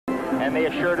and they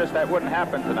assured us that wouldn't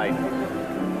happen tonight.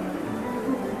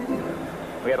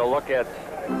 We had a look at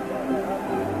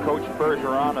Coach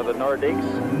Bergeron of the Nordiques.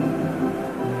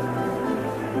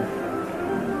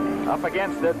 Up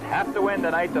against it, have to win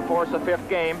tonight to force a 5th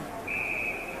game.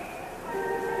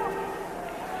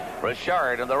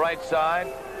 Richard on the right side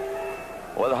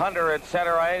with Hunter at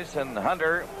center ice, and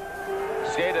Hunter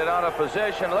skated out of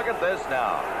position. Look at this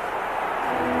now.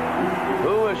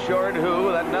 Who assured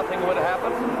who that nothing would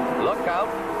happen? Look out.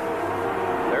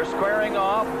 They're squaring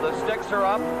off. The sticks are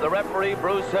up. The referee,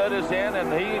 Bruce Hood, is in,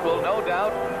 and he will no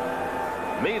doubt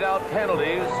mete out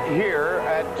penalties here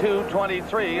at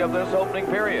 2:23 of this opening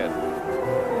period.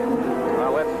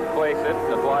 Well, let's face it,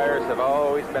 the Flyers have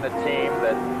always been a team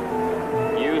that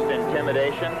used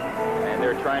intimidation, and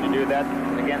they're trying to do that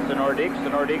against the Nordiques.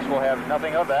 The Nordiques will have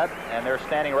nothing of that, and they're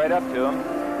standing right up to them.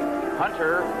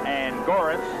 Hunter and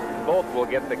Gorence both will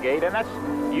get the gate, and that's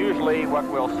usually what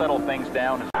will settle things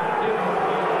down.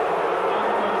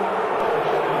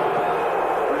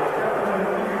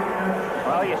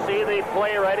 Well, you see the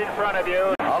play right in front of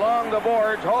you. Along the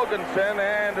boards, Hoganson,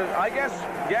 and I guess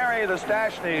Gary, the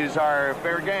Stashneys are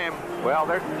fair game. Well,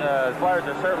 the Flyers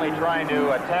are certainly trying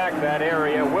to attack that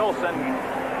area. Wilson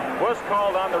was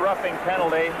called on the roughing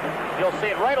penalty. You'll see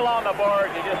it right along the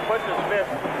boards. He just puts his fist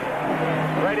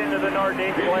right into the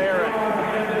Nordique player.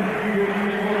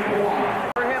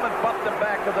 For him and bumped him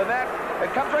back to the net.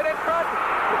 It comes right in front.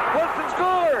 Wilson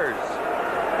scores.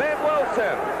 Ben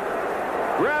Wilson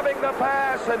grabbing the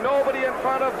pass, and nobody in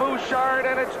front of Bouchard,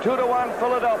 and it's 2-1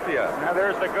 Philadelphia. Now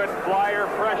there's the good Flyer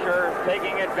pressure,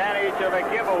 taking advantage of a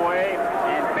giveaway,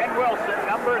 and Ben Wilson,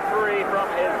 number 3, from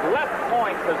his left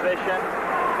point position.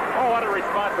 Oh, what a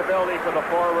responsibility for the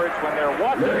forwards when they're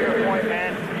watching your point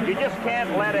man. You just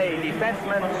can't let a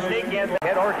defenseman sneak in,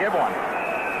 hit, or give one.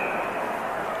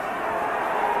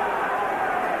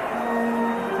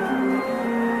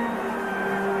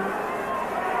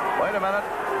 Wait a minute.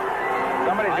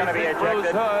 Somebody's going to be ejected.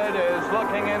 Bruce Hood is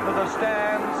looking into the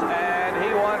stands, and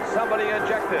he wants somebody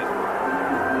ejected.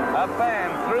 A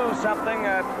fan threw something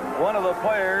at one of the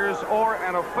players or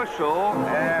an official,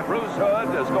 and Bruce Hood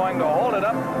is going to hold it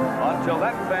up until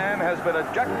that fan has been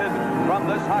ejected from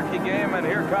this hockey game. And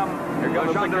here comes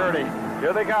security.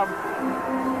 Here they come.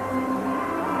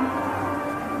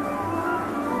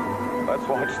 Let's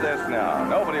watch this now.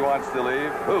 Nobody wants to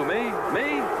leave. Who, me?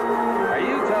 Me? Are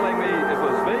you telling me it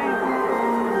was me?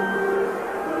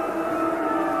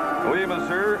 Oui,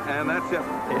 monsieur, and that's it.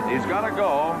 He's got to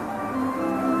go.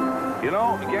 You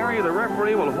know, Gary, the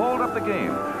referee will hold up the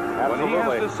game. Absolutely. When he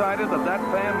has decided that that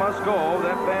fan must go,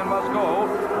 that fan must go,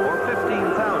 or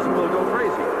 15,000 will go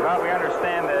crazy. Well, we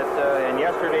understand that in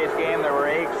yesterday's game there were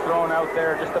eggs thrown out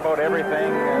there, just about everything,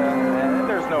 and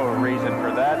there's no reason for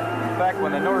that. In fact,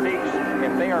 when the Nordiques,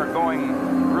 if they are going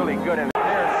really good in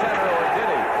their center, or did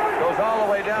he? Goes all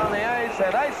the way down the ice,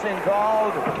 and icing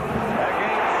called against.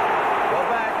 Go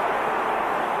back.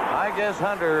 I guess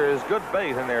Hunter is good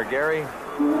bait in there, Gary.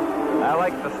 I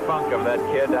like the spunk of that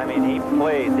kid. I mean, he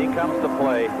plays. He comes to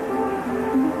play.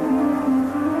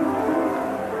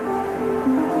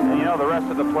 And you know, the rest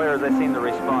of the players, they seem to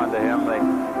respond to him.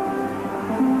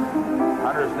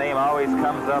 Hunter's name always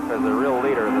comes up as a real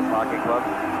leader of this hockey club.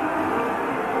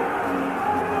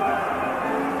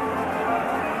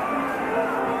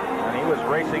 And he was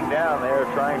racing down there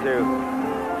trying to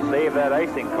save that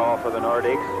icing call for the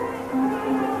Nordiques.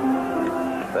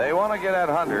 They want to get at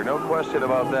Hunter, no question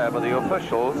about that, but the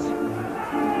officials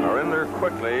are in there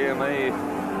quickly, and they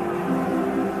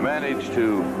manage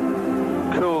to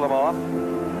cool them off.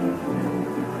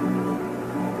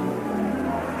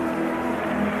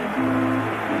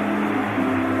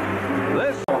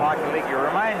 This hockey league, it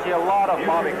reminds you a lot of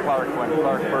Bobby Clark when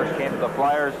Clark first came to the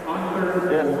Flyers.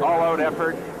 Just all-out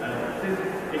effort.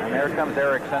 And there comes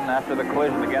Eriksson after the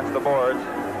collision against the boards.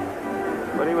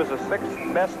 But he was the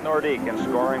 6th best Nordique in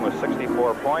scoring with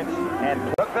 64 points. And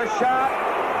took the shot.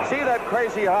 See that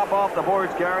crazy hop off the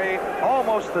boards, Gary?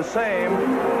 Almost the same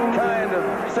kind of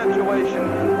situation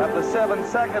at the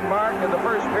 7-second mark in the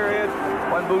first period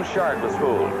when Bouchard was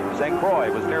fooled. St.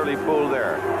 Croix was nearly fooled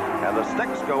there. And the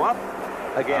sticks go up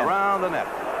again around the net.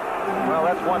 Well,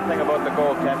 that's one thing about the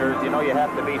goaltenders. You know, you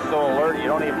have to be so alert. You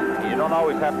don't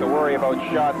always have to worry about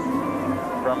shots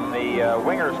from the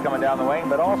wingers coming down the wing,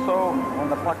 but also when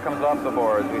the puck comes off the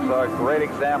boards. We saw a great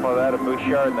example of that of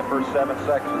Bouchard in the first 7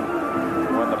 seconds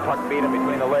when the puck beat him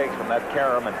between the legs from that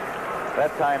carom, and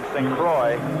that time St.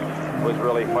 Croix was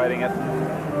really fighting it.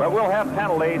 But we'll have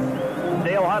penalties.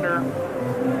 Dale Hunter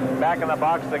back in the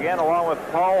box again along with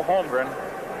Paul Holmgren.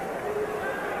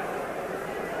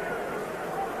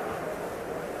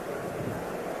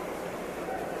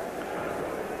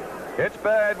 It's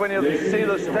bad when you see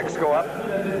the sticks go up.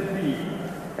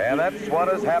 And that's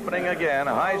what is happening again.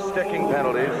 High sticking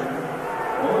penalties.